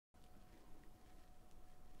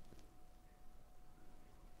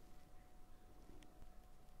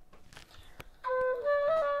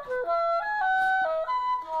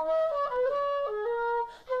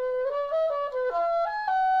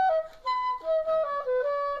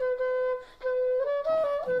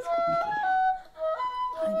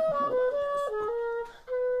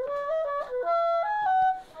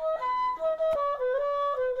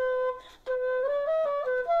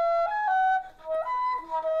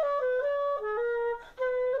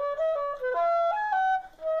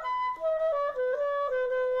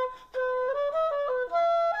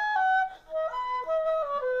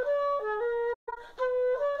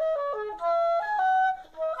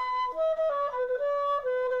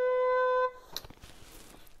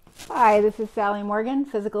Hi, this is Sally Morgan,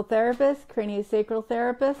 physical therapist, craniosacral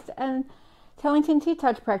therapist, and Tellington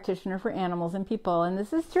T-Touch practitioner for animals and people. And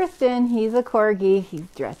this is Tristan. He's a Corgi. He's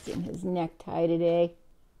dressed in his necktie today.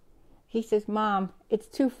 He says, Mom, it's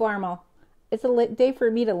too formal. It's a day for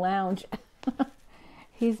me to lounge.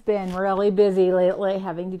 He's been really busy lately,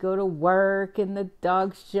 having to go to work and the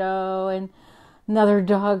dog show and another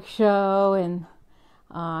dog show, and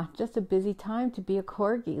just a busy time to be a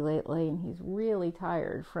Corgi lately, and he's really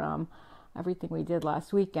tired from everything we did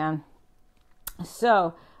last weekend.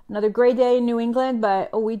 So another great day in New England,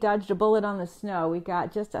 but we dodged a bullet on the snow. We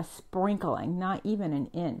got just a sprinkling, not even an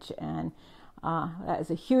inch, and that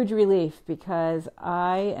is a huge relief because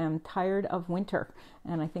I am tired of winter,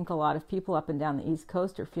 and I think a lot of people up and down the East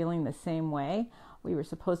Coast are feeling the same way. We were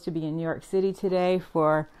supposed to be in New York City today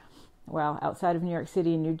for, well, outside of New York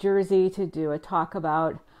City, New Jersey, to do a talk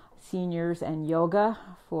about seniors and yoga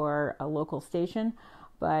for a local station.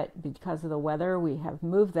 But because of the weather, we have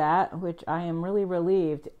moved that, which I am really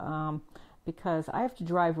relieved because I have to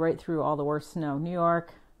drive right through all the worst snow. New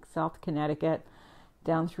York, South Connecticut,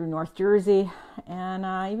 down through North Jersey. And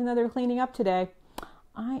even though they're cleaning up today,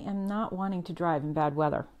 I am not wanting to drive in bad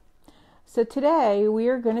weather. So today we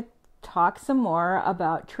are going to talk some more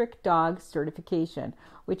about trick dog certification,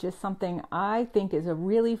 which is something I think is a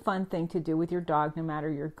really fun thing to do with your dog, no matter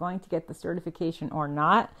you're going to get the certification or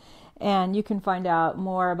not. And you can find out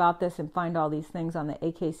more about this and find all these things on the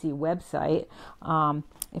AKC website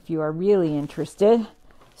if you are really interested.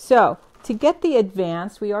 So to get the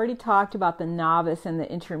advanced, we already talked about the novice and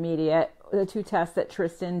the intermediate, the two tests that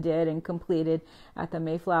Tristan did and completed at the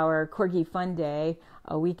Mayflower Corgi Fun Day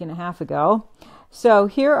a week and a half ago. So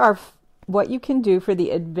here are what you can do for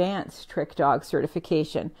the advanced trick dog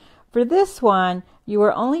certification. For this one, you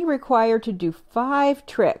are only required to do 5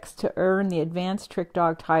 tricks to earn the advanced trick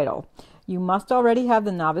dog title. You must already have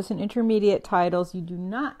the novice and intermediate titles. You do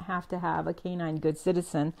not have to have a Canine Good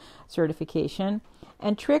Citizen certification.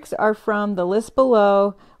 And tricks are from the list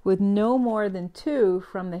below, with no more than 2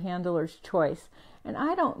 from the handler's choice. And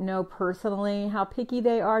I don't know personally how picky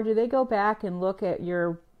they are. Do they go back and look at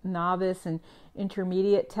your novice and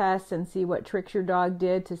intermediate tests and see what tricks your dog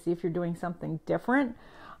did to see if you're doing something different?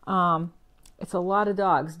 It's a lot of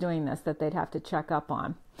dogs doing this that they'd have to check up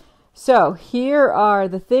on. So here are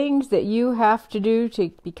the things that you have to do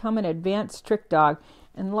to become an advanced trick dog.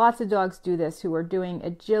 And lots of dogs do this who are doing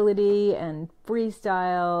agility and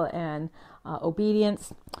freestyle and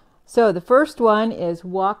obedience. So the first one is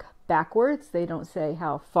walk backwards. They don't say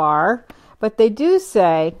how far, but they do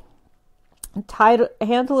say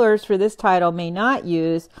handlers for this title may not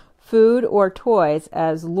use food or toys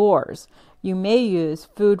as lures. You may use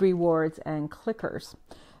food rewards and clickers.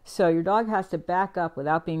 So your dog has to back up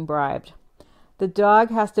without being bribed. The dog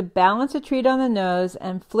has to balance a treat on the nose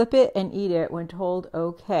and flip it and eat it when told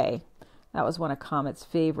okay. That was one of Comet's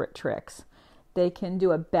favorite tricks. They can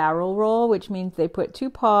do a barrel roll, which means they put 2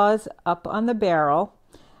 paws up on the barrel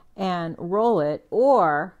and roll it,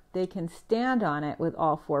 or they can stand on it with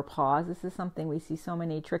all 4 paws. This is something we see so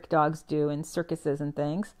many trick dogs do in circuses and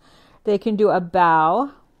things. They can do a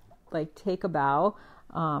bow, like take a bow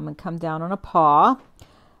and come down on a paw.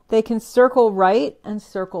 They can circle right and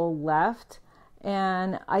circle left.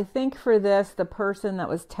 And I think for this, the person that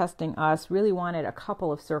was testing us really wanted a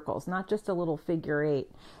couple of circles, not just a little figure 8.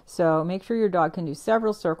 So make sure your dog can do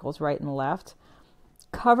several circles right and left.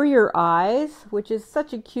 Cover your eyes, which is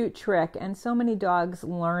such a cute trick, and so many dogs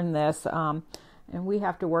learn this, and we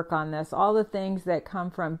have to work on this. All the things that come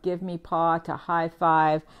from give me paw to high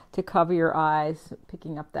five to cover your eyes,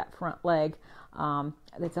 picking up that front leg.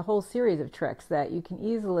 It's a whole series of tricks that you can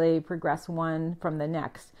easily progress one from the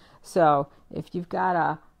next. So if you've got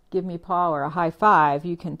a give me paw or a high five,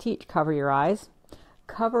 you can teach cover your eyes.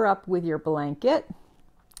 Cover up with your blanket.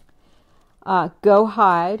 Go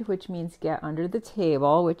hide, which means get under the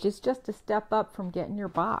table, which is just a step up from getting your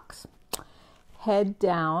box. Head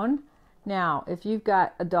down. Now, if you've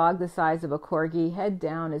got a dog the size of a Corgi, head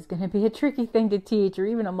down is going to be a tricky thing to teach, or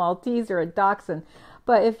even a Maltese or a Dachshund.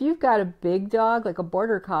 But if you've got a big dog, like a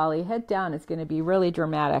Border Collie, head down is going to be really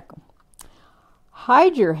dramatic.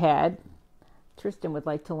 Hide your head. Tristan would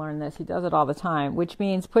like to learn this. He does it all the time, which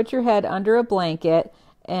means put your head under a blanket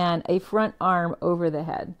and a front arm over the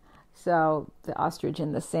head. So the ostrich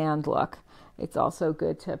in the sand look. It's also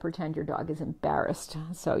good to pretend your dog is embarrassed.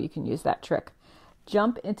 So you can use that trick.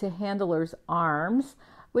 Jump into handler's arms,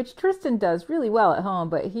 which Tristan does really well at home,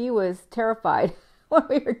 but he was terrified when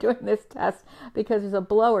we were doing this test because there's a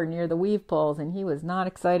blower near the weave poles, and he was not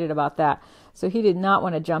excited about that. So he did not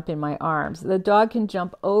want to jump in my arms. The dog can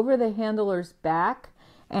jump over the handler's back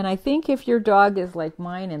And I think if your dog is like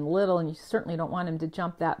mine and little, and you certainly don't want him to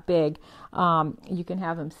jump that big, you can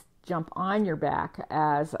have him jump on your back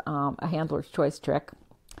as a handler's choice trick.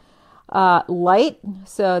 Light,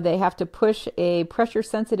 so they have to push a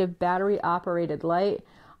pressure-sensitive battery-operated light.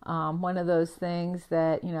 One of those things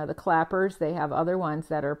that, the clappers, they have other ones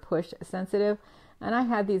that are push-sensitive. And I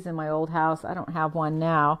had these in my old house. I don't have one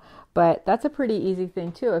now, but that's a pretty easy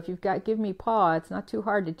thing too. If you've got Give Me Paw, it's not too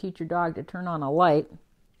hard to teach your dog to turn on a light.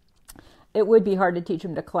 It would be hard to teach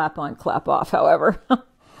him to clap on, clap off, however.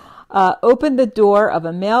 Open the door of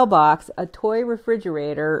a mailbox, a toy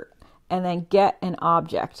refrigerator, and then get an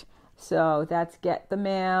object. So that's get the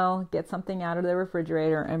mail, get something out of the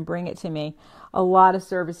refrigerator, and bring it to me. A lot of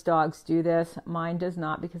service dogs do this. Mine does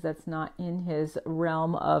not, because that's not in his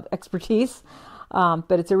realm of expertise.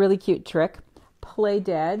 But it's a really cute trick. Play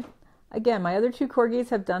dead. Again, my other two Corgis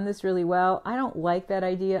have done this really well. I don't like that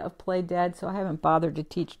idea of play dead, so I haven't bothered to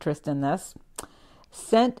teach Tristan this.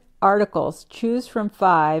 Scent articles. Choose from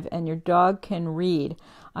 5, and your dog can read.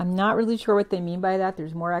 I'm not really sure what they mean by that.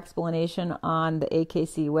 There's more explanation on the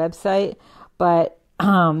AKC website, but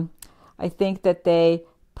I think that they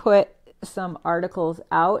put some articles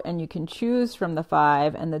out, and you can choose from the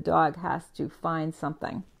 5, and the dog has to find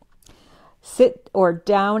something. Sit or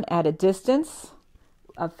down at a distance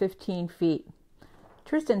of 15 feet.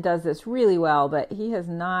 Tristan does this really well, but he has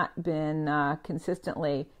not been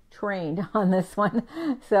consistently trained on this one.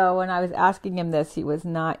 So when I was asking him this, he was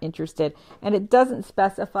not interested. And it doesn't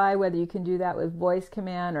specify whether you can do that with voice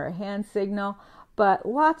command or a hand signal, but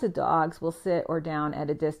lots of dogs will sit or down at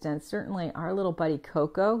a distance. Certainly our little buddy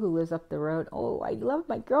Coco, who lives up the road. Oh, I love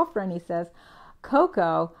my girlfriend, he says.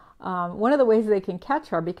 Coco, one of the ways they can catch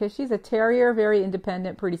her, because she's a terrier, very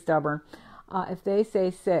independent, pretty stubborn. If they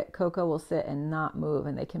say sit, Coco will sit and not move,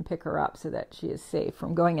 and they can pick her up so that she is safe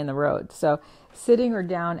from going in the road. So sitting or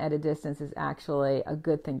down at a distance is actually a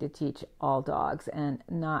good thing to teach all dogs, and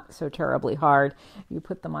not so terribly hard. You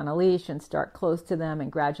put them on a leash and start close to them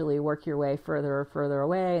and gradually work your way further and further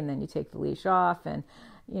away, and then you take the leash off. And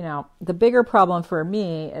the bigger problem for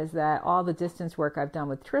me is that all the distance work I've done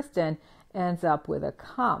with Tristan ends up with a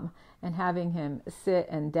come, and having him sit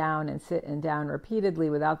and down repeatedly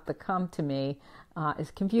without the come to me is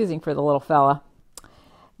confusing for the little fella.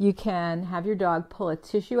 You can have your dog pull a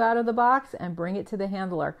tissue out of the box and bring it to the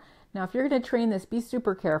handler. Now, if you're going to train this, be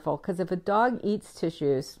super careful, because if a dog eats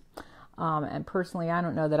tissues, and personally I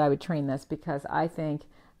don't know that I would train this, because I think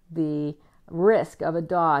the risk of a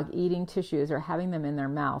dog eating tissues or having them in their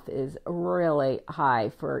mouth is really high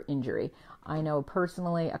for injury. I know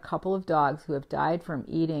personally a couple of dogs who have died from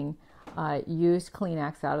eating used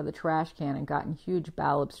Kleenex out of the trash can and gotten huge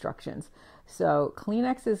bowel obstructions. So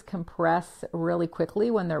Kleenexes compress really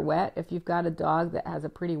quickly when they're wet. If you've got a dog that has a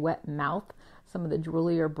pretty wet mouth, some of the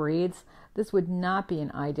droolier breeds, this would not be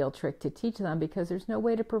an ideal trick to teach them, because there's no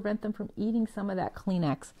way to prevent them from eating some of that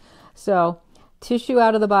Kleenex. So tissue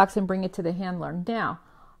out of the box and bring it to the handler. Now,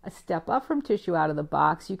 a step up from tissue out of the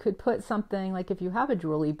box, you could put something like, if you have a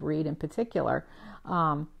drooly breed in particular,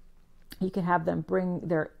 you could have them bring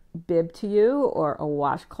their bib to you, or a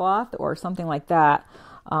washcloth or something like that,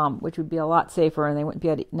 which would be a lot safer, and they wouldn't be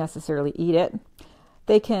able to necessarily eat it.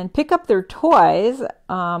 They can pick up their toys,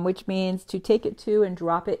 which means to take it to and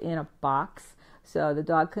drop it in a box so the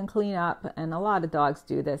dog can clean up. And a lot of dogs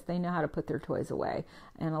do this. They know how to put their toys away,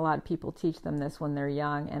 and a lot of people teach them this when they're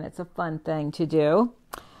young, and it's a fun thing to do.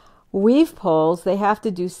 Weave poles, they have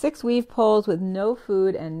to do 6 weave poles with no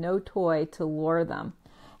food and no toy to lure them.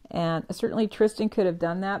 And certainly Tristan could have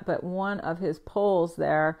done that, but one of his poles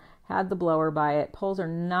there had the blower by it. Poles are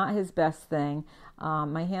not his best thing.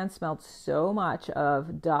 My hand smelled so much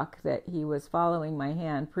of duck that he was following my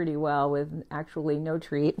hand pretty well with actually no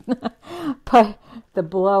treat. But the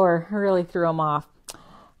blower really threw him off.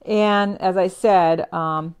 And as I said,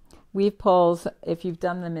 weave poles, if you've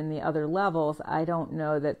done them in the other levels, I don't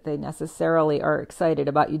know that they necessarily are excited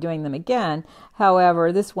about you doing them again.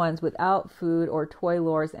 However, this one's without food or toy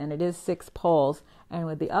lures, and it is 6 poles. And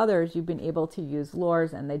with the others, you've been able to use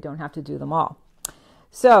lures, and they don't have to do them all.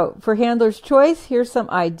 So for handler's choice, here's some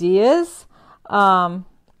ideas.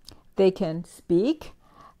 They can speak.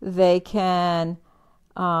 They can,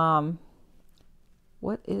 what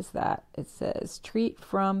is that? It says treat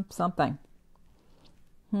from something.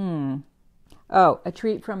 Oh, a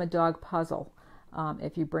treat from a dog puzzle.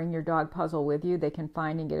 If you bring your dog puzzle with you, they can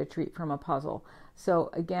find and get a treat from a puzzle.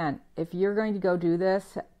 So again, if you're going to go do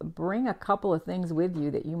this, bring a couple of things with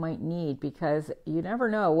you that you might need, because you never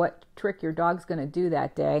know what trick your dog's going to do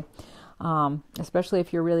that day, especially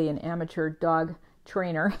if you're really an amateur dog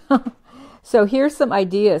trainer. So here's some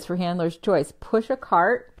ideas for handler's choice. Push a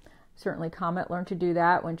cart. Certainly Comet learned to do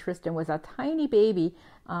that when Tristan was a tiny baby.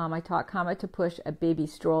 I taught Comet to push a baby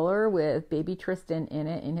stroller with baby Tristan in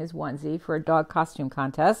it in his onesie for a dog costume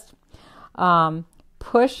contest.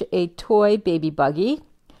 Push a toy baby buggy.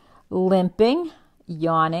 Limping,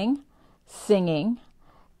 yawning, singing,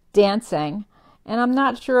 dancing. And I'm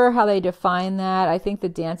not sure how they define that. I think the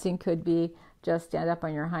dancing could be just stand up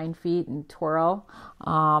on your hind feet and twirl.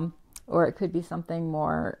 Or it could be something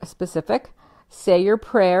more specific. Say your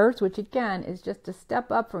prayers, which again is just a step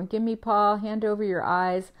up from give me paw, hand over your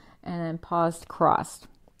eyes, and then paws crossed.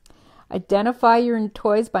 Identify your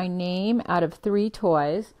toys by name out of 3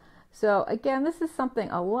 toys. So again, this is something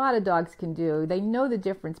a lot of dogs can do. They know the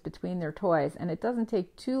difference between their toys, and it doesn't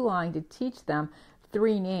take too long to teach them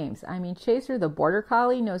 3 names. I mean, Chaser, the border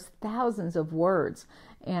collie, knows thousands of words,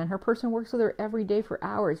 and her person works with her every day for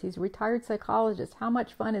hours. He's a retired psychologist. How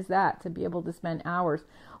much fun is that to be able to spend hours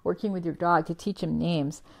working with your dog to teach him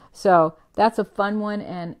names? So that's a fun one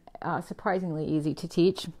and surprisingly easy to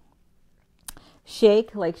teach.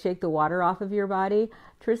 Shake, like shake the water off of your body.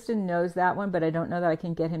 Tristan knows that one, but I don't know that I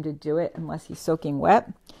can get him to do it unless he's soaking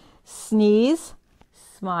wet. Sneeze,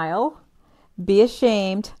 smile, be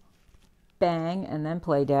ashamed, bang, and then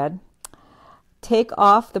play dead. Take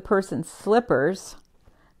off the person's slippers.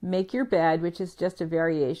 Make your bed, which is just a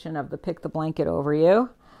variation of the pick the blanket over you.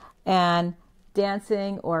 And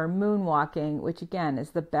dancing or moonwalking, which again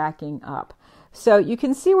is the backing up. So you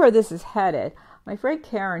can see where this is headed. My friend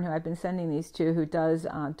Karen, who I've been sending these to, who does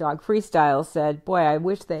dog freestyle, said, boy, I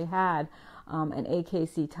wish they had an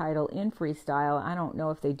AKC title in freestyle. I don't know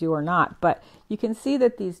if they do or not, but you can see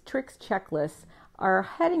that these tricks checklists are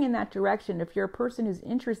heading in that direction if you're a person who's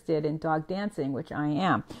interested in dog dancing, which I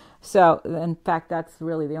am. So, in fact, that's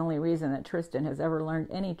really the only reason that Tristan has ever learned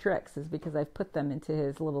any tricks is because I've put them into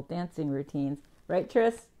his little dancing routines. Right,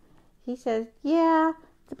 Tris? He says, yeah,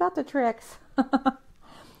 it's about the tricks.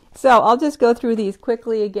 So I'll just go through these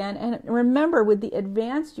quickly again. And remember, with the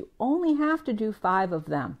advanced, you only have to do 5 of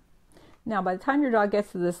them. Now, by the time your dog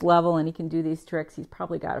gets to this level and he can do these tricks, he's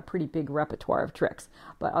probably got a pretty big repertoire of tricks.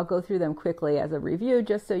 But I'll go through them quickly as a review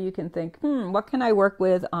just so you can think, what can I work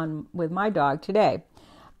with my dog today?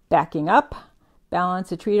 Backing up,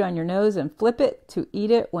 balance a treat on your nose and flip it to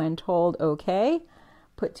eat it when told okay.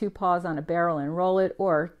 Put 2 paws on a barrel and roll it,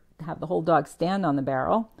 or have the whole dog stand on the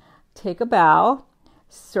barrel. Take a bow.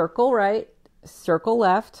 Circle right, circle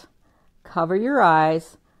left, cover your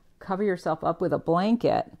eyes, cover yourself up with a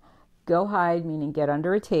blanket, go hide, meaning get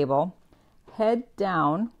under a table, head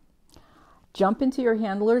down, jump into your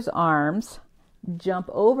handler's arms, jump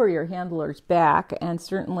over your handler's back, and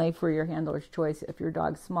certainly for your handler's choice, if your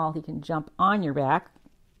dog's small, he can jump on your back.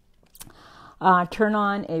 Turn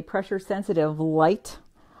on a pressure-sensitive light.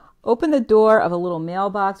 Open the door of a little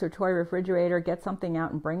mailbox or toy refrigerator, get something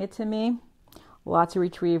out and bring it to me. Lots of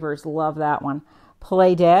retrievers love that one.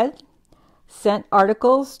 Play dead. Scent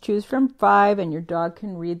articles. Choose from 5 and your dog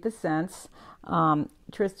can read the scents.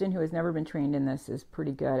 Tristan, who has never been trained in this, is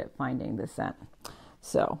pretty good at finding the scent.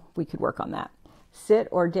 So we could work on that. Sit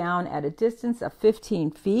or down at a distance of 15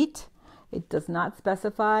 feet. It does not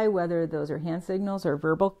specify whether those are hand signals or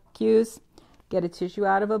verbal cues. Get a tissue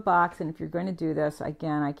out of a box. And if you're going to do this,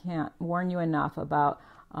 again, I can't warn you enough about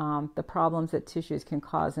the problems that tissues can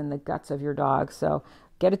cause in the guts of your dog. So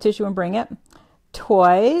get a tissue and bring it.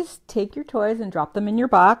 Toys. Take your toys and drop them in your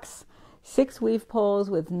box. 6 weave poles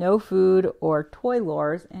with no food or toy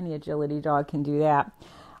lures. Any agility dog can do that.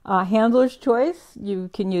 Handler's choice. You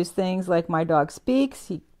can use things like My Dog Speaks.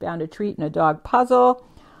 He found a treat in a dog puzzle.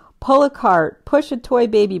 Pull a cart. Push a toy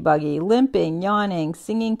baby buggy. Limping, yawning,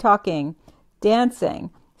 singing, talking, dancing.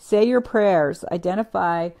 Say your prayers.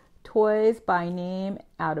 Identify toys by name.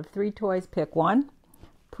 Out of 3 toys, pick 1.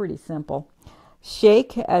 Pretty simple.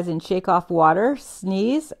 Shake, as in shake off water.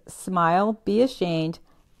 Sneeze, smile, be ashamed,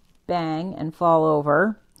 bang, and fall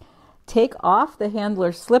over. Take off the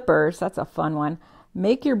handler's slippers. That's a fun one.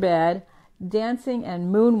 Make your bed. Dancing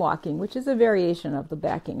and moonwalking, which is a variation of the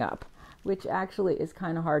backing up, which actually is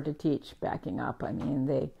kind of hard to teach, backing up. I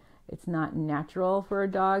mean, it's not natural for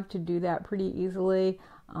a dog to do that pretty easily.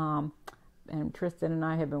 And Tristan and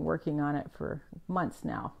I have been working on it for months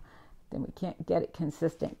now. Then we can't get it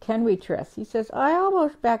consistent. Can we, Tris? He says, I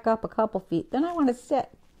almost back up a couple feet. Then I want to sit.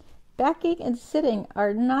 Backing and sitting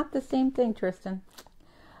are not the same thing, Tristan.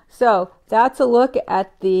 So that's a look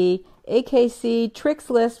at the AKC tricks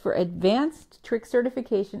list for advanced trick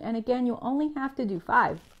certification. And again, you only have to do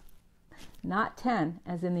 5, not 10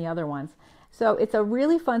 as in the other ones. So it's a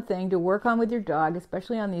really fun thing to work on with your dog,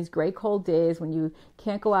 especially on these gray cold days when you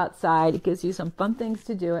can't go outside. It gives you some fun things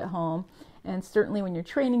to do at home. And certainly when you're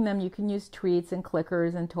training them, you can use treats and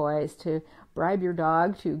clickers and toys to bribe your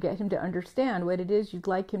dog to get him to understand what it is you'd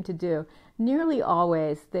like him to do. Nearly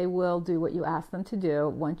always, they will do what you ask them to do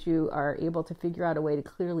once you are able to figure out a way to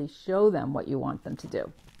clearly show them what you want them to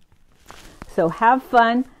do. So have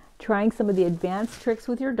fun trying some of the advanced tricks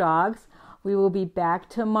with your dogs. We will be back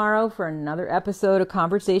tomorrow for another episode of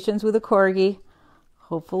Conversations with a Corgi.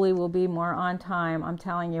 Hopefully we'll be more on time. I'm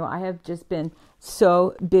telling you, I have just been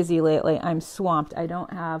so busy lately. I'm swamped. I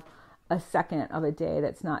don't have a second of a day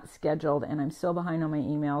that's not scheduled, and I'm so behind on my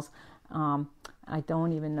emails. I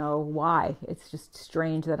don't even know why. It's just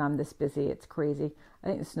strange that I'm this busy. It's crazy. I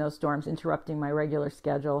think the snowstorms interrupting my regular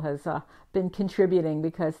schedule has been contributing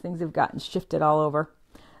because things have gotten shifted all over.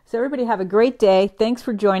 So everybody have a great day. Thanks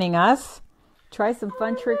for joining us. Try some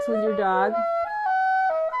fun tricks with your dog.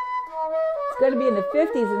 It's going to be in the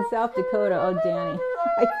 50s in South Dakota. Oh, Danny,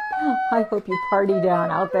 I hope you party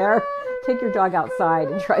down out there. Take your dog outside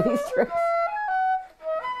and try these tricks.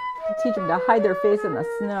 Teach them to hide their face in the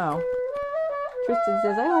snow. Tristan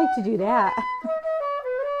says, I like to do that.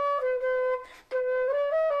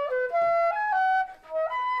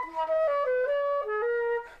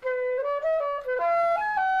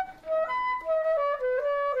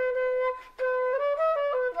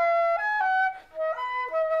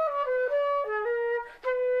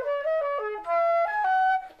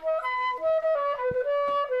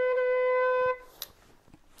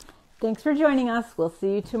 Thanks for joining us. We'll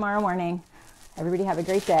see you tomorrow morning. Everybody have a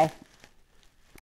great day.